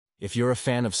If you're a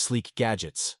fan of sleek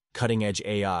gadgets, cutting-edge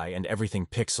AI, and everything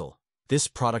Pixel, this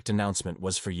product announcement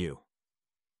was for you.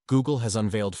 Google has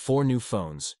unveiled 4 new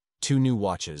phones, 2 new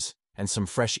watches, and some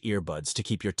fresh earbuds to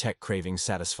keep your tech cravings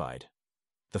satisfied.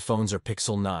 The phones are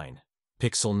Pixel 9,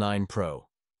 Pixel 9 Pro,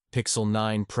 Pixel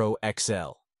 9 Pro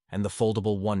XL, and the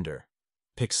foldable wonder,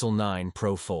 Pixel 9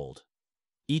 Pro Fold.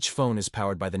 Each phone is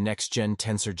powered by the next-gen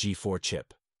Tensor G4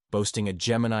 chip, boasting a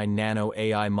Gemini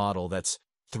nano-AI model that's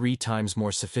 3 times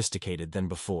more sophisticated than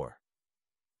before.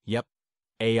 Yep,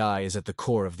 AI is at the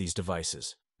core of these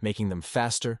devices, making them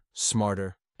faster,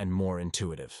 smarter, and more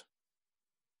intuitive.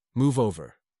 Move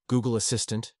over. Google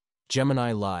Assistant,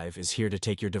 Gemini Live is here to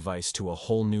take your device to a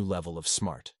whole new level of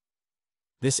smart.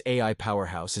 This AI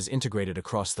powerhouse is integrated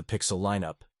across the Pixel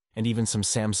lineup and even some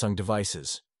Samsung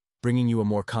devices, bringing you a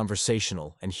more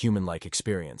conversational and human-like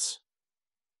experience.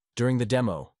 During the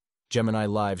demo, Gemini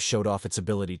Live showed off its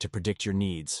ability to predict your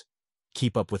needs,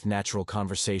 keep up with natural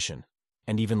conversation,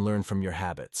 and even learn from your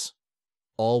habits,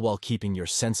 all while keeping your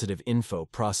sensitive info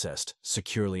processed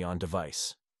securely on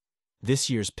device. This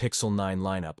year's Pixel 9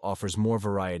 lineup offers more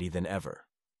variety than ever.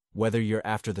 Whether you're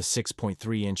after the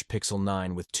 6.3-inch Pixel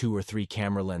 9 with 2 or 3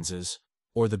 camera lenses,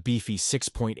 or the beefy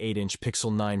 6.8-inch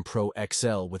Pixel 9 Pro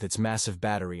XL with its massive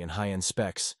battery and high-end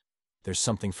specs, there's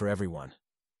something for everyone.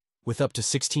 With up to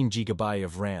 16 GB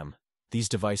of RAM, these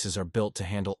devices are built to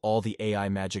handle all the AI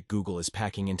magic Google is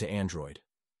packing into Android.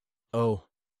 Oh,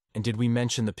 and did we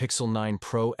mention the Pixel 9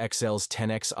 Pro XL's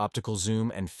 10x optical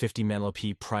zoom and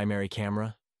 50-megapixel primary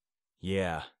camera?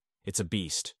 Yeah, it's a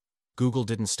beast. Google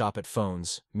didn't stop at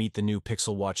phones. Meet the new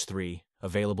Pixel Watch 3,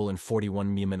 available in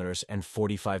 41mm and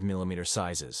 45mm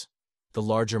sizes. The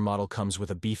larger model comes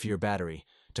with a beefier battery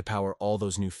to power all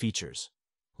those new features,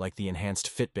 like the enhanced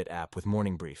Fitbit app with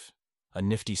Morning Brief, a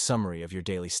nifty summary of your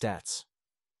daily stats.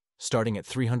 Starting at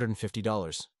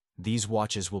 $350, these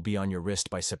watches will be on your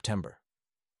wrist by September.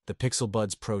 The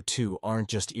PixelBuds Pro 2 aren't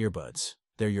just earbuds,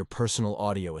 they're your personal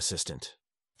audio assistant.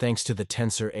 Thanks to the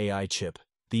Tensor AI chip,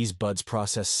 these buds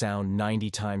process sound 90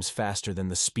 times faster than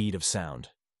the speed of sound.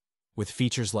 With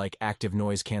features like active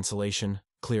noise cancellation,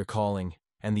 clear calling,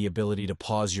 and the ability to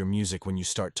pause your music when you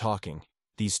start talking,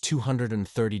 these $230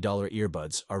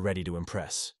 earbuds are ready to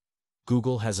impress.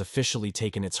 Google has officially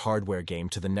taken its hardware game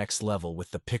to the next level with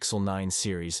the Pixel 9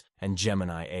 series and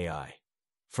Gemini AI.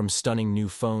 From stunning new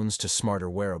phones to smarter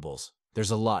wearables, there's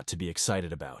a lot to be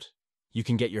excited about. You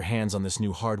can get your hands on this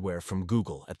new hardware from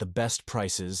Google at the best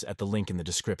prices at the link in the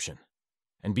description.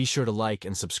 And be sure to like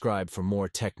and subscribe for more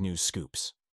tech news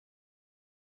scoops.